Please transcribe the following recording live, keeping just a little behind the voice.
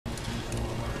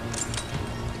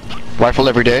Rifle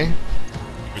every day.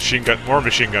 Machine gun, more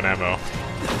machine gun ammo.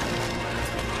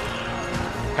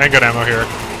 Handgun ammo here.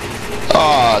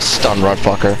 Ah, stun rod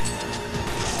fucker.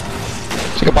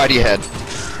 Say goodbye to your head.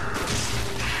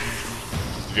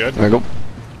 You good? There we go.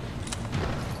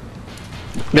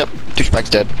 Yep, douchebag's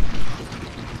dead.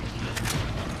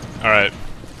 Alright.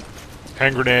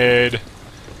 Hand grenade.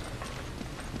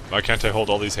 Why can't I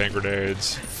hold all these hand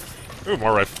grenades? Ooh,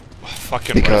 more rifle.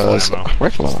 Fucking Because rifle ammo.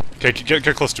 rifle ammo. Okay,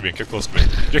 get close to me. Get close to me.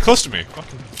 Get close to me.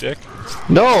 Fucking dick.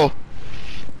 No.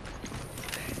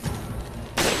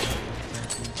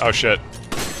 Oh shit.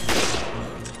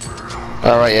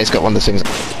 All right, yeah, he's got one of those things.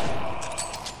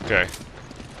 Okay.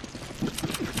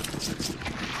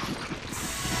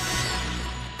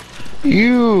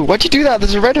 Why'd you do that?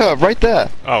 There's a red herb right there.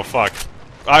 Oh fuck.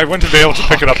 I went to be able to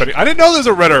pick it up. I didn't know there's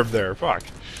a red herb there. Fuck.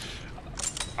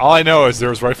 All I know is there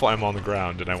was rifle ammo on the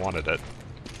ground, and I wanted it.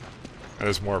 And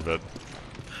there's more of it.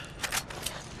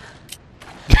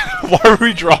 Why are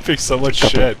we dropping so much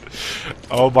shit?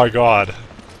 Oh my god.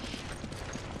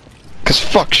 Cause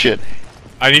fuck shit.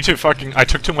 I need to fucking. I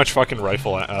took too much fucking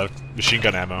rifle, machine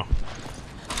gun ammo.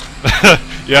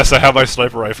 Yes, I have my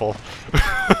sniper rifle.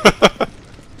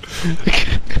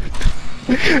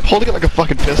 Holding it like a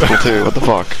fucking pistol too. What the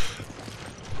fuck?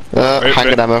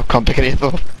 Handgun ammo. Can't pick any of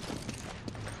them.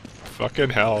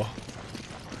 Fucking hell.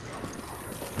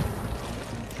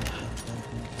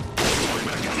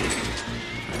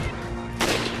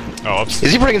 Oh, oops.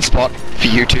 Is he bringing spot for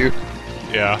you two?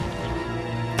 Yeah.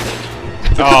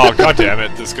 Oh, god damn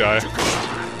it, this guy.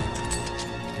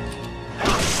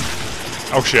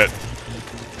 Oh shit.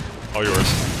 All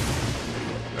yours.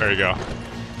 There you go.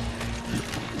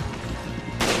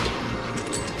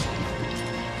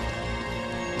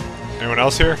 Anyone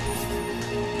else here?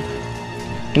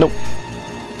 Nope.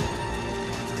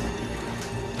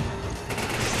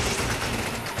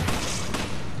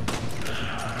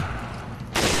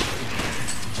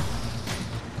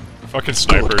 Fucking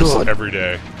snipers God. every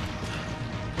day.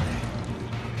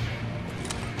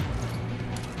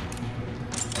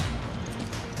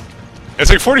 It's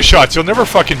like 40 shots, you'll never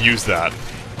fucking use that.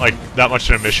 Like, that much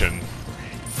in a mission.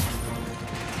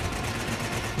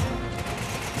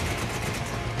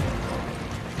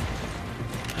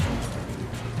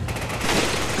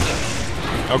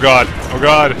 Oh god, oh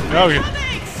god, no!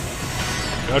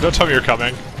 No, don't tell me you're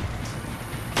coming.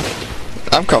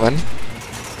 I'm coming.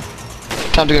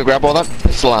 Time to go grab all that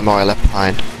pistol ammo I left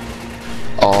behind.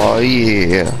 Oh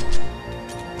yeah.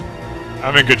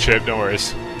 I'm in good shape, no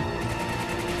worries.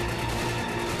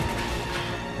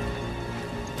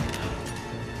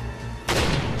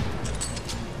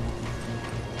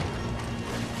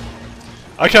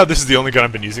 I like how this is the only gun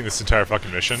I've been using this entire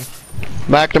fucking mission.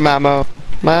 Magnum ammo.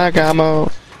 Mag ammo.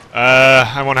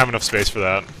 I won't have enough space for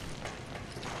that.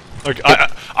 Like, I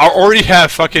already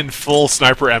have fucking full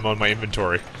sniper ammo in my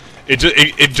inventory. It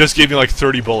just gave me like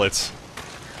 30 bullets.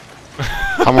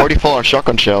 I'm already full on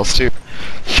shotgun shells too.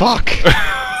 Fuck.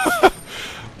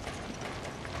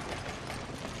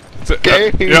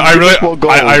 Okay. Yeah,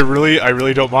 I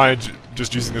really don't mind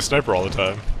just using the sniper all the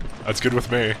time. That's good with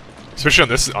me, especially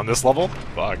on this level.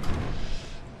 Fuck.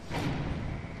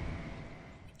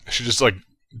 I should just like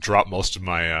drop most of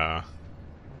my I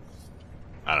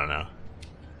don't know.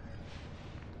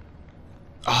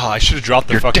 Oh, I should have dropped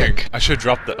the fucking. Dick. I should have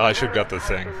dropped the. I should have got the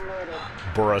thing.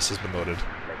 Boris has been loaded.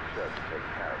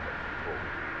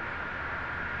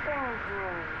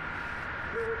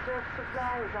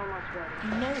 You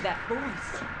know that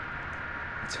voice.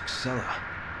 It's Excella.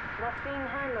 Not being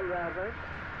handled, Albert.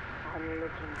 I'm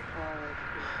looking forward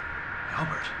to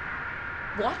Albert.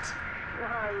 What?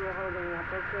 how are you holding up,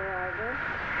 okay, Albert?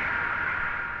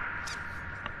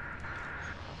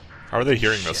 How are they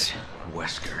hearing this? Shit.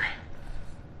 Wesker.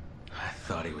 I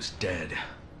thought he was dead.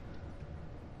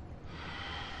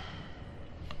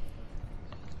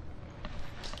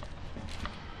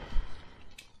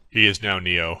 He is now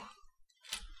Neo.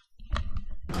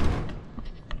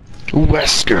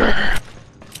 Wesker.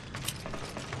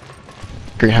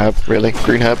 Green hub, really?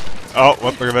 Green hub? Oh,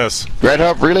 what? Look at this. Red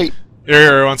hub, really?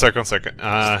 Here, 1 second, 1 second.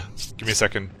 Give me a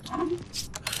second.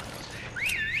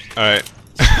 Alright.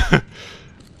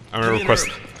 I'm gonna request.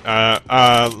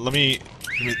 Let me.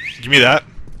 Give me that.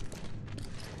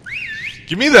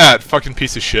 Give me that fucking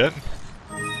piece of shit.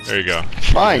 There you go.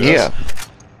 Fine, yeah.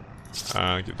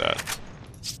 Get that.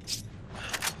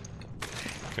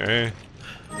 Okay.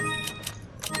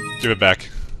 Give it back.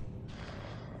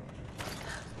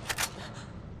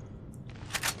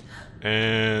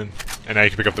 And now you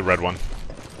can pick up the red one.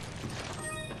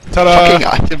 Ta-da! Fucking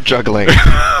item juggling.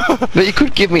 But you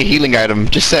could give me a healing item,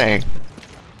 just saying.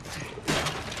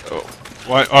 Oh.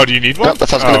 What? Oh, do you need one? Yep,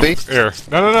 that's how it's gonna be. Here.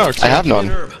 No. I have none.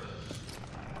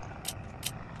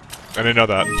 I didn't know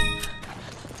that.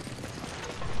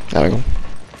 There we go.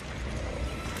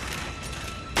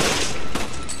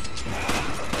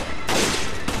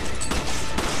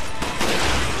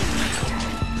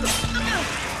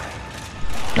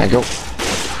 There you go.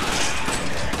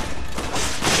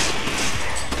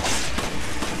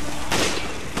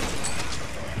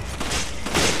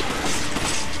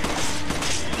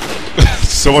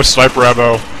 So much sniper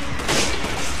ammo.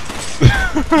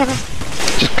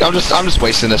 I'm just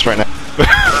wasting this right now.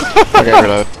 Okay,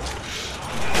 reload.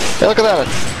 Hey, look at that.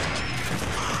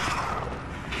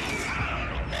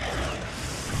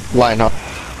 Line up.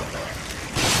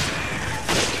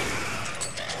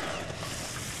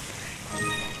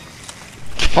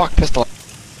 Fuck, pistol.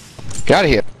 Get out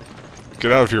of here.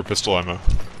 Get out of here, pistol ammo.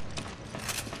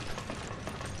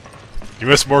 You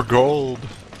missed more gold.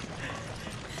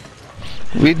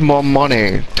 We need more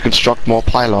money to construct more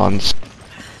pylons.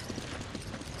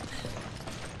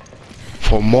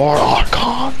 For more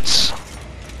Archons.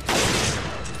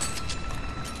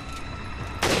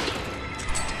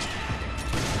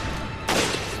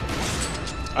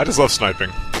 I just love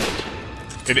sniping.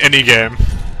 In any game.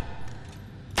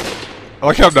 I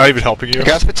like how I'm not even helping you. You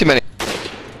guys put too many.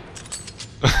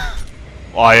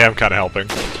 Well, I am kind of helping.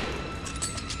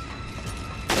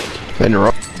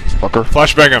 Interrupt, fucker.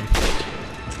 Flashbang him.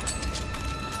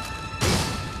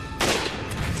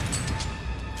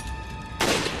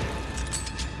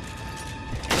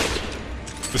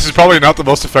 This is probably not the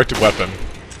most effective weapon.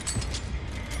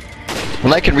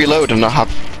 When I can reload and not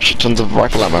have shit tons of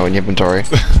rifle ammo in your inventory.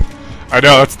 I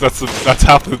know, that's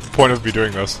half the point of me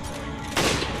doing this.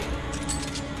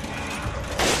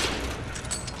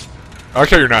 I like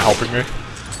how you're not helping me.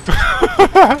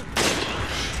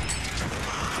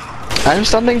 I'm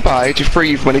standing by to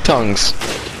free many tongues.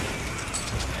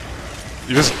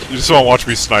 You just want to watch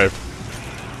me snipe.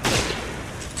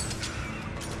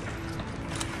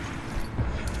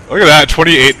 Look at that,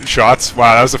 28 shots.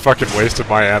 Wow, that was a fucking waste of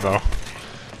my ammo.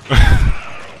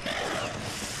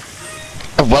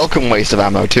 A welcome waste of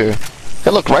ammo too.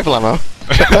 Hey look, rifle ammo.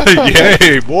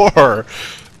 Yay, more!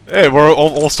 Hey, we're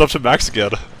almost up to max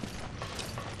again.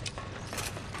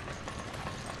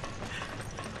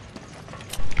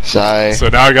 Sigh. So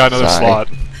now I got another Sigh. slot.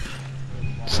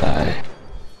 Sigh.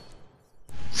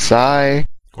 Sigh.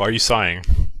 Why are you sighing?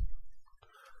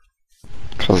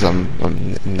 Cause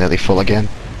I'm nearly full again.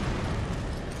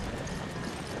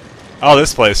 Oh,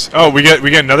 this place. Oh, we get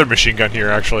another machine gun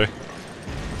here actually.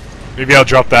 Maybe I'll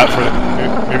drop that for.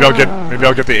 Maybe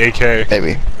I'll get the AK.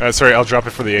 Maybe. Sorry, I'll drop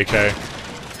it for the AK.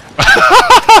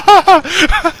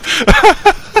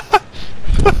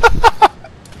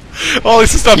 Oh, at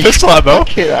least it's not pistol ammo.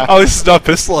 Yeah. Oh, at least it's not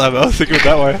pistol ammo. Think of it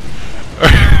that way.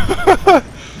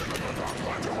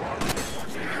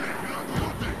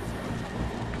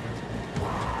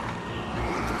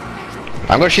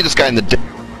 I'm gonna shoot this guy in the dick.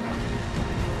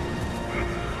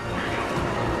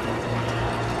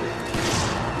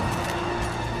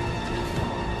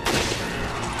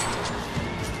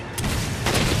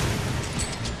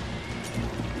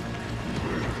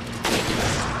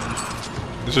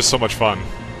 It's just so much fun.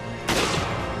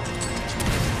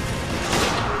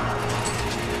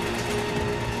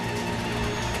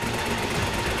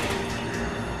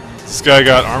 This guy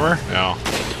got armor? No.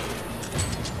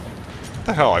 What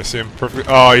the hell? I see him perfectly.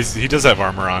 Oh, he does have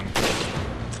armor on.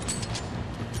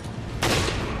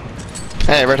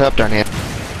 Hey, red herb down here.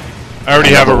 I already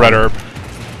have a red herb.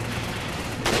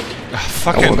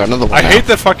 Fucking. we got another one I now. hate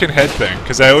the fucking head thing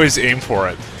because I always aim for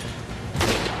it.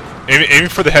 Aiming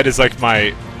for the head is like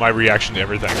my reaction to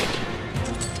everything.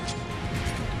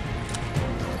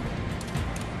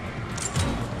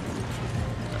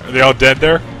 Are they all dead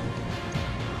there?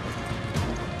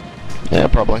 Yeah,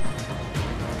 probably.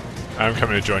 I'm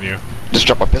coming to join you. Just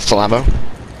drop my pistol ammo.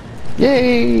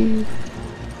 Yay!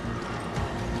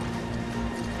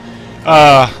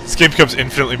 This game becomes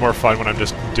infinitely more fun when I'm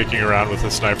just dicking around with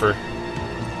a sniper.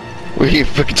 Were you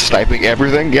fucking sniping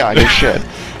everything? Yeah, I know shit.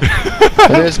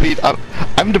 And there's me.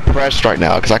 I'm depressed right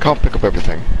now because I can't pick up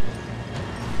everything.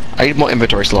 I need more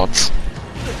inventory slots.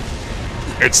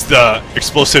 It's the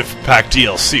explosive pack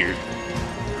DLC.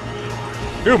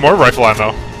 Ooh, more rifle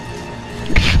ammo.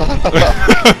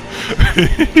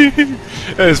 Hey,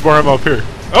 there's more ammo up here.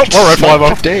 Oh, more rifle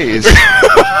ammo. Days.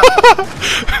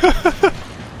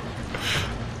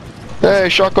 Hey,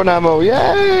 shotgun ammo!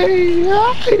 Yay!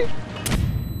 Yay!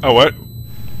 Oh, what?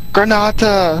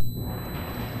 Granata!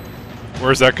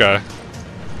 Where's that guy?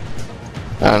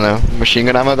 I don't know. Machine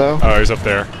gun ammo though? Oh, he's up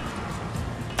there.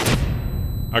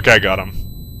 Okay, I got him.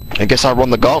 I guess I'll run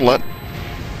the gauntlet.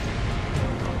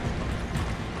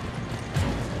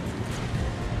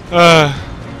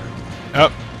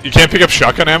 Oh, you can't pick up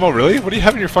shotgun ammo, really? What do you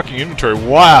have in your fucking inventory?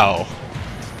 Wow.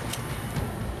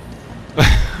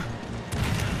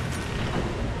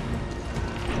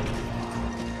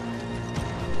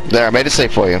 There, I made it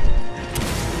safe for you.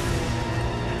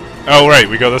 Oh, right,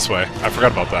 we go this way. I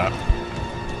forgot about that.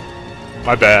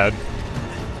 My bad.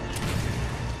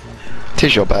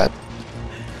 Tis your bad.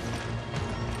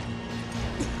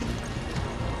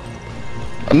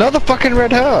 Another fucking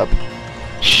red herb!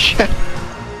 Shit.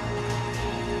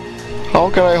 How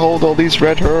can I hold all these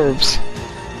red herbs?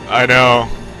 I know.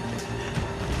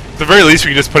 At the very least,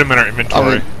 we can just put them in our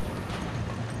inventory.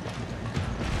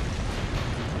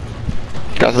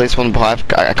 Guys, at least one behind.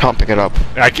 I can't pick it up.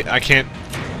 I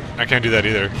can't do that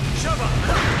either.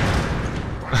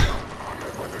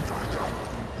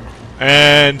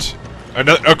 And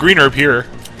a green herb here.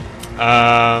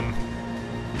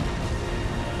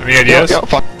 Any ideas? Yeah,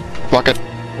 fuck it.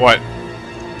 What?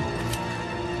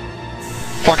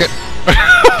 Fuck it.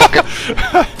 Fuck it.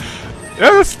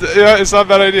 Yeah, it's not a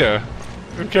bad idea.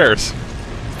 Who cares?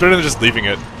 It's better than just leaving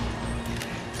it.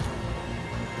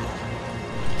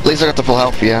 At least I got the full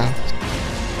health, yeah.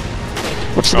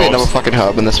 What's the another fucking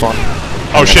herb in this one?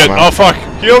 Oh shit! Oh fuck!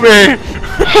 Heal me!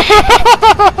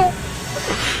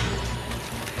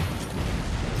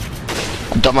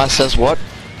 Dumbass says what?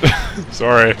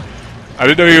 Sorry. I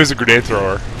didn't know he was a grenade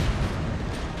thrower.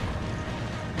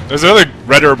 There's another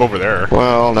red herb over there.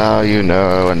 Well, now you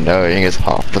know, and knowing is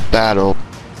half the battle.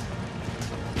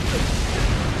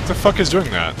 What the fuck is doing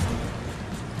that?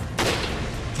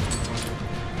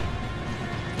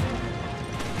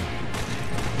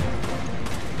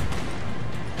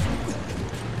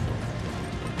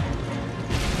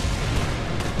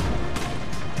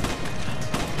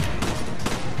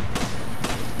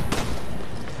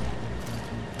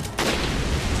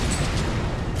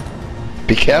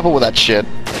 Be careful with that shit.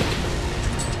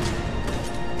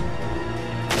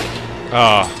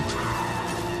 Ah,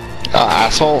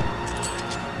 asshole.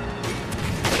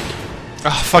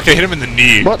 oh, fuck, I hit him in the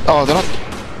knee. What? Oh, they're not...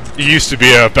 He used to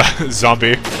be a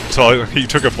zombie, so he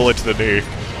took a bullet to the knee.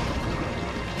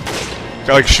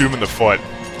 Gotta like shoot him in the foot.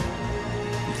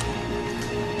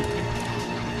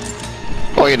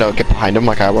 Oh, you know, get behind him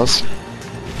like I was.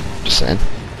 Just saying.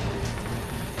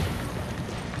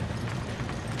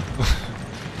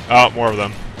 Oh, more of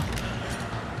them.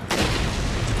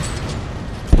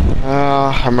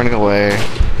 I'm running away.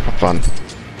 Have fun.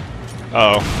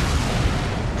 Uh oh.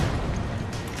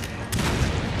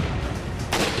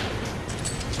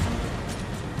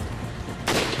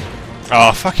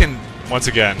 Oh, fucking... once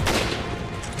again.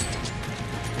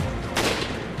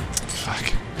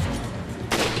 Fuck.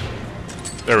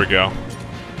 There we go.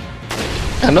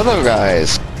 Another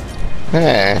guys.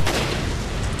 Hey.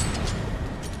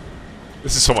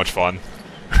 This is so much fun.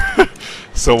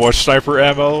 So much sniper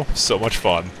ammo, so much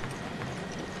fun.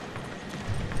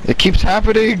 It keeps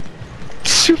happening.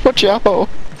 Too much ammo.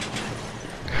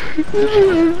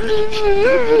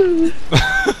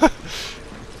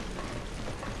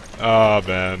 Oh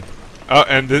man. Oh,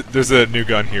 and there's a new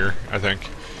gun here, I think.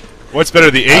 What's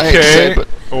better, the I hate to say AK it,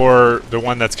 or the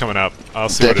one that's coming up? I'll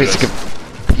see what it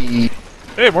is.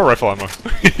 Hey, more rifle ammo.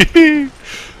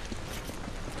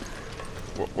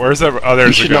 Where's that? Oh, there's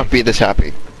You the should gun. not be this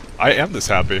happy. I am this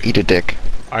happy. Eat a dick.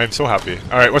 I am so happy.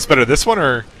 Alright, what's better, this one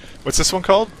or... What's this one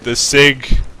called? The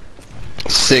SIG...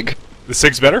 Sig. The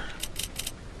SIG's better?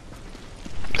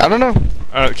 I don't know. Can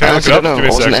I look honestly it up? don't know. Give me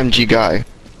I a was sec. an MG guy.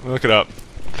 Let me look it up.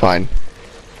 Fine.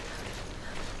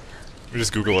 Let me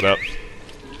just Google it up.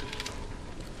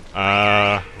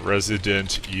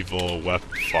 Resident Evil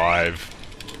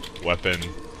 5 weapon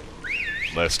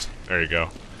list. There you go.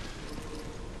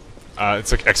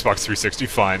 It's like Xbox 360.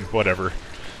 Fine, whatever.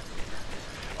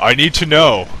 I need to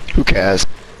know. Who cares?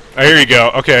 Oh, here you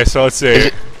go. Okay, so let's Is see.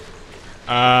 it-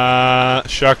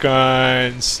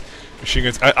 Shotguns, machine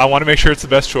guns. I want to make sure it's the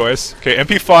best choice. Okay,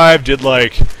 MP5 did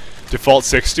like default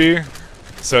 60,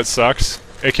 so it sucks.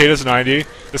 AK does 90.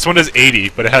 This one does 80,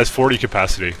 but it has 40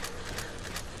 capacity.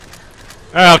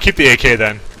 I'll keep the AK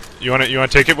then. You want to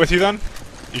take it with you then?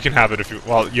 You can have it if you.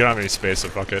 Well, you don't have any space, so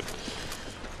fuck it.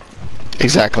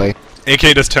 Exactly.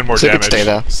 AK does 10 more So it could damage, stay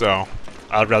there. so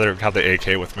I'd rather have the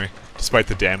AK with me, despite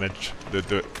the damage,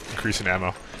 the increase in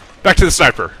ammo. Back to the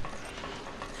sniper.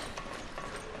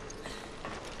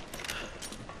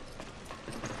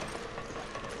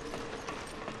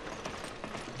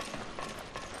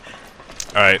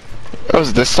 Alright. Oh, is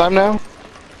it this time now?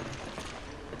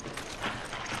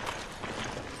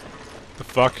 The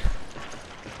fuck?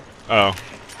 Oh.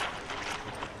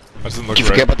 That doesn't look Did you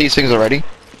right. forget about these things already?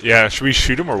 Yeah, should we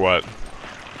shoot him or what?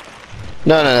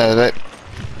 No.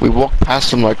 We walked past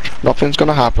them like nothing's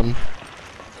gonna happen.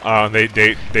 They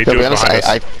do it To be honest,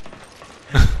 behind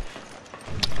us.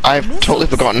 I've totally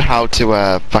forgotten how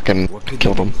to fucking What could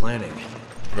kill they be them. planning?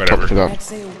 Whatever. Totally forgot. I'd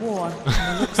say a war, from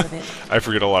the looks of it. I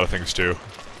forget a lot of things too.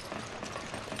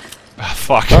 Ah,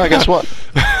 fuck. Alright, guess what?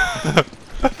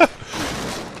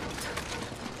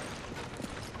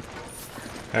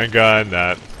 Handgun,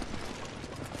 that.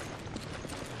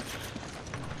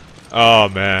 Oh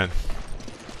man.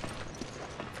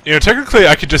 You know, technically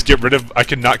I could just get rid of... I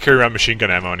could not carry around machine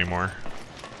gun ammo anymore.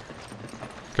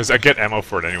 Because I get ammo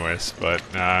for it anyways, but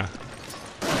nah.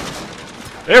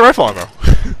 Hey, rifle ammo!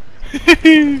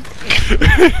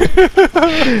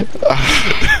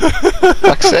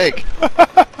 Fuck's sake.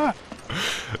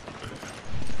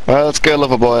 Well, let's go,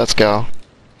 lover boy, let's go.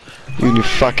 You and your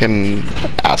fucking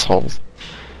assholes.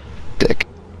 Dick.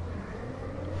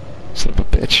 Son of a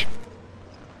bitch.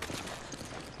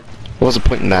 What was the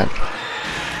point in that?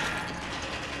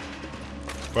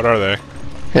 What are they?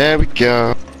 There we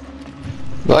go.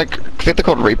 Like, I think they're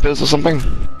called Reapers or something.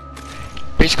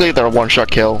 Basically, they're a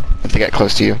one-shot kill if they get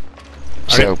close to you.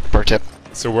 So, pro tip,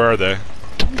 So where are they?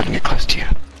 don't let them get close to you.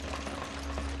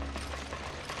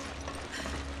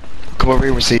 Come over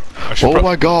here and see. I should Oh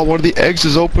my god, one of the eggs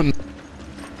is open!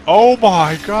 Oh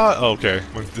my god! Oh, okay,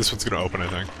 this one's gonna open, I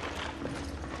think.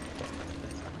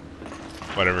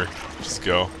 Whatever. Just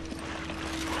go.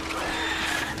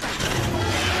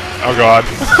 Oh god.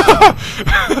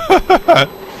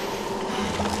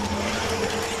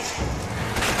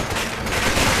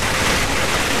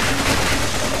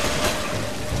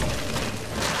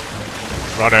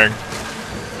 Running.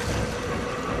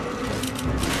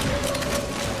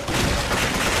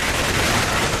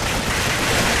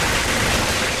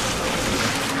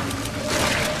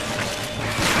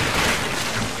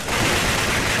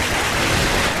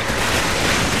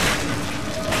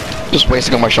 Just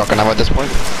wasting all my shotgun ammo at this point.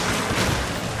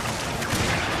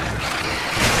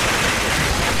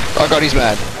 Oh god, he's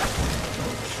mad.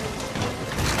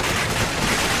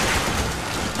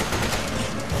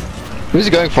 Who's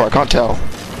he going for? I can't tell.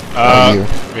 You.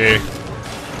 Me.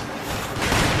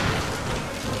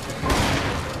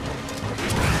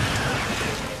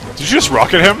 Did you just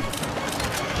rocket him?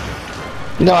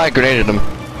 No, I grenaded him.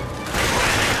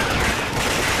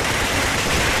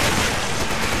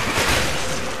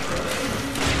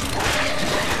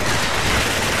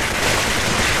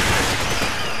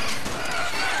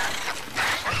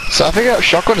 So I figured out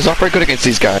shotgun is not very good against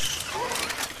these guys.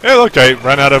 Hey, look, I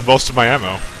ran out of most of my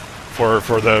ammo for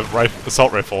the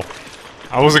assault rifle.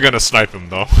 I wasn't gonna snipe him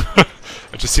though.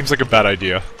 It just seems like a bad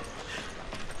idea.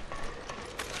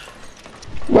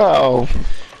 Well,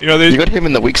 You know, you got him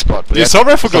in the weak spot. But the assault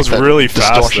rifle it's like goes that really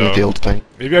fast distortion though. field thing.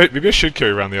 Maybe I should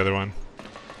carry around the other one.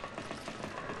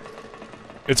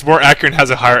 It's more accurate and has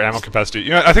a higher ammo capacity.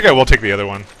 You know, I think I will take the other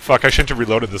one. Fuck, I shouldn't have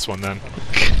reloaded this one then.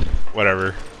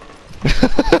 Whatever.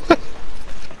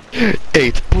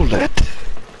 8th bullet.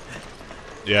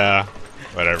 Yeah,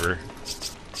 whatever.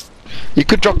 You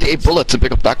could drop the 8 bullets and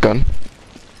pick up that gun.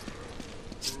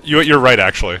 You're right,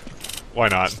 actually. Why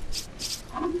not?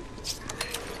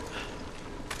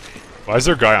 Why is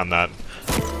there a guy on that?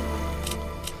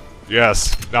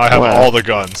 Yes, now I have Wow. all the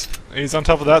guns. He's on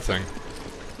top of that thing.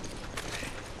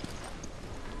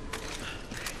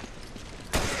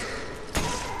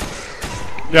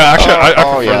 Yeah, actually, I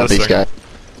prefer yeah, this these thing. guys.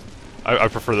 I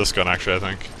prefer this gun, actually, I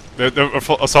think.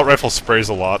 The assault rifle sprays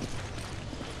a lot.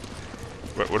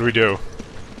 What do we do?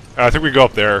 I think we go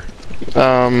up there. We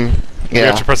Yeah.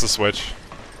 have to press the switch.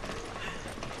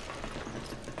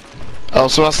 Oh,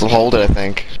 so that's to hold it, I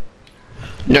think.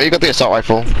 No, you got the assault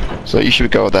rifle, so you should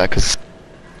go with that, because...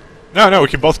 No, we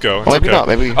can both go. It's Well, maybe okay. not,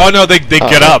 maybe... Oh no, they get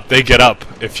okay. up. They get up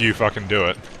if you fucking do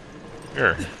it.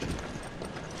 Here.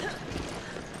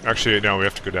 Actually, no, we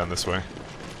have to go down this way.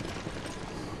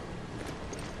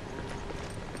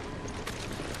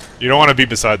 You don't want to be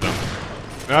beside them.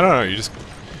 No, you just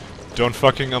don't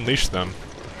fucking unleash them.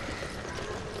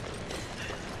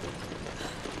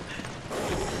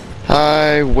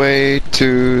 Highway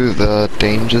to the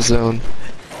danger zone.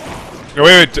 No,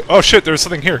 wait. Oh shit, there's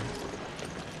something here.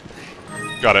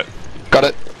 Got it. Got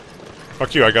it.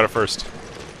 Fuck you, I got it first.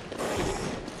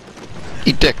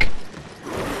 Eat dick.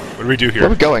 What do we do Where are here?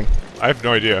 we going? I have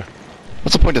no idea.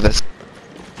 What's the point of this?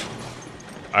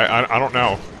 I don't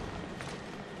know.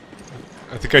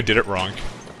 I think I did it wrong.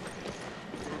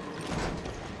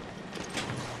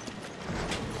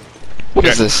 What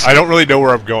is Yeah, this? I don't really know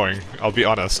where I'm going, I'll be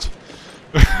honest.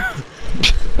 Me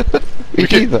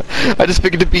can- neither. I just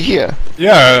figured it'd be here.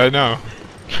 Yeah, I know.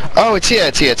 Oh, it's here,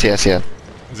 it's here, it's here, it's here.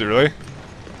 Is it really?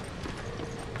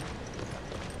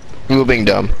 You were being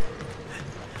dumb.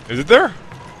 Is it there?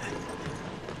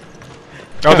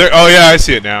 Oh, there. Oh, yeah, I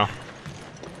see it now.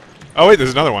 Oh, wait,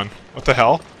 there's another one. What the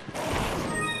hell?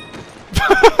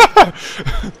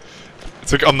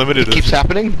 It's like unlimited. It keeps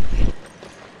happening?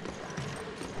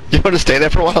 You want to stay there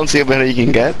for a while and see how many you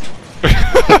can get?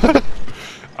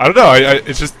 I don't know.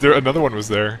 It's just there. Another one was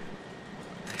there.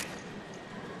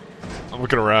 I'm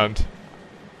looking around.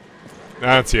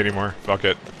 Nah, I don't see any more. Fuck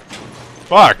it.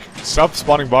 Fuck! Stop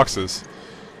spawning boxes.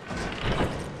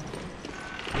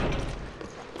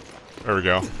 There we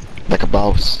go. Like a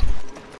boss.